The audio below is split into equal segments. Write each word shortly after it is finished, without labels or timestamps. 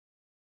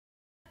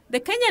The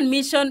Kenyan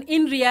mission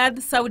in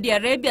Riyadh, Saudi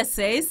Arabia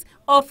says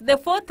of the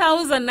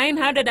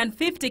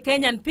 4,950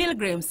 Kenyan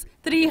pilgrims,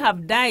 3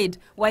 have died,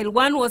 while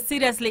 1 was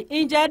seriously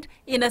injured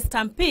in a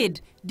stampede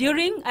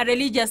during a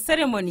religious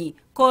ceremony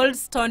called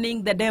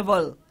Stoning the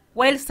Devil.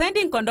 While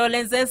sending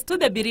condolences to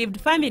the bereaved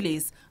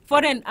families,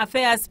 Foreign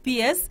Affairs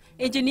PS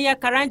Engineer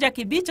Karanja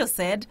Kibicho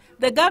said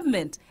the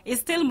government is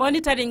still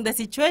monitoring the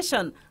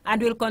situation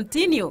and will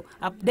continue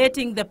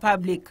updating the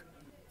public.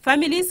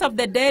 Families of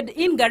the dead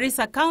in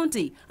Garissa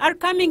County are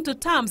coming to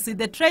terms with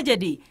the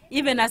tragedy,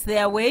 even as they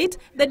await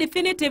the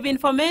definitive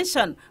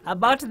information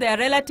about their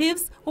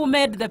relatives who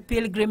made the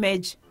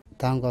pilgrimage.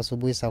 Tangu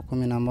asubuhi saa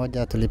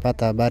 11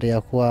 tulipata habari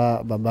ya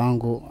kuwa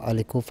babangu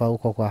alikufa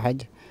huko kwa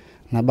Hajj,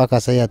 na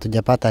mpaka sasa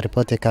hatujapata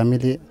ripoti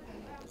kamili.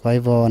 Kwa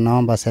hivyo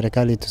naomba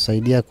serikali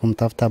tusaidie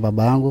kumtafuta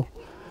babangu,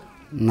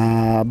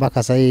 na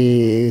mpaka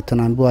sasa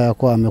tunaambiwa ya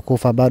kuwa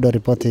amekufa, bado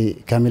ripoti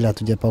kamili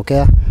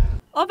hatujapokea.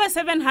 Over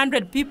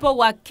 700 people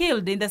were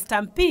killed in the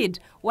stampede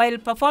while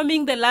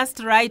performing the last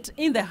rite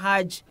in the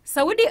Hajj.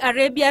 Saudi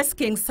Arabia's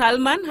King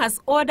Salman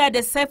has ordered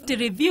a safety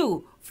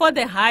review for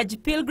the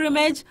Hajj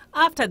pilgrimage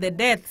after the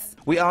deaths.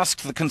 We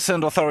asked the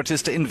concerned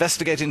authorities to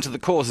investigate into the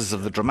causes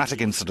of the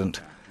dramatic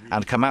incident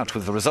and come out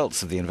with the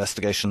results of the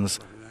investigations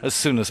as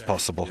soon as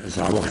possible.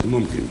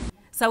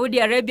 Saudi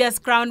Arabia's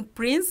Crown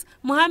Prince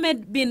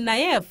Mohammed bin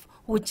Nayef,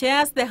 who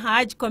chairs the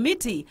Hajj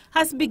committee,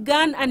 has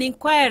begun an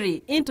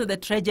inquiry into the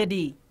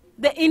tragedy.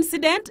 The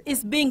incident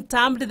is being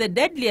termed the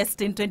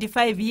deadliest in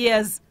 25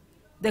 years.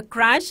 The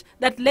crash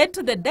that led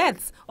to the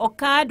deaths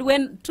occurred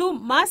when 2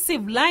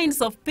 massive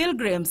lines of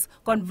pilgrims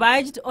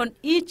converged on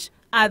each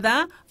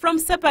other from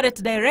separate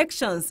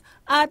directions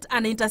at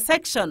an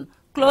intersection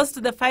close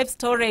to the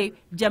 5-story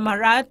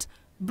Jamarat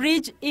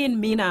bridge in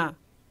Mina.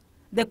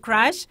 The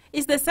crash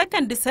is the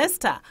second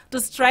disaster to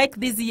strike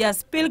this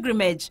year's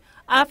pilgrimage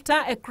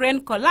after a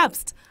crane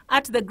collapsed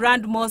at the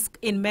Grand Mosque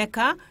in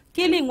Mecca,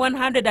 killing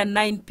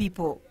 109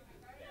 people.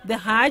 The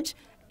Hajj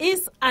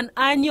is an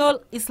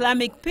annual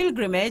Islamic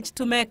pilgrimage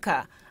to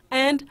Mecca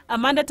and a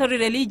mandatory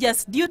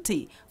religious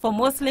duty for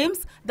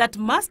Muslims that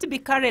must be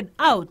carried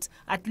out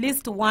at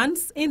least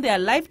once in their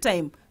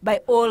lifetime by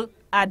all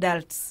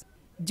adults.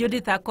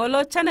 Judith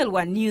Akolo, Channel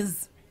 1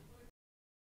 News.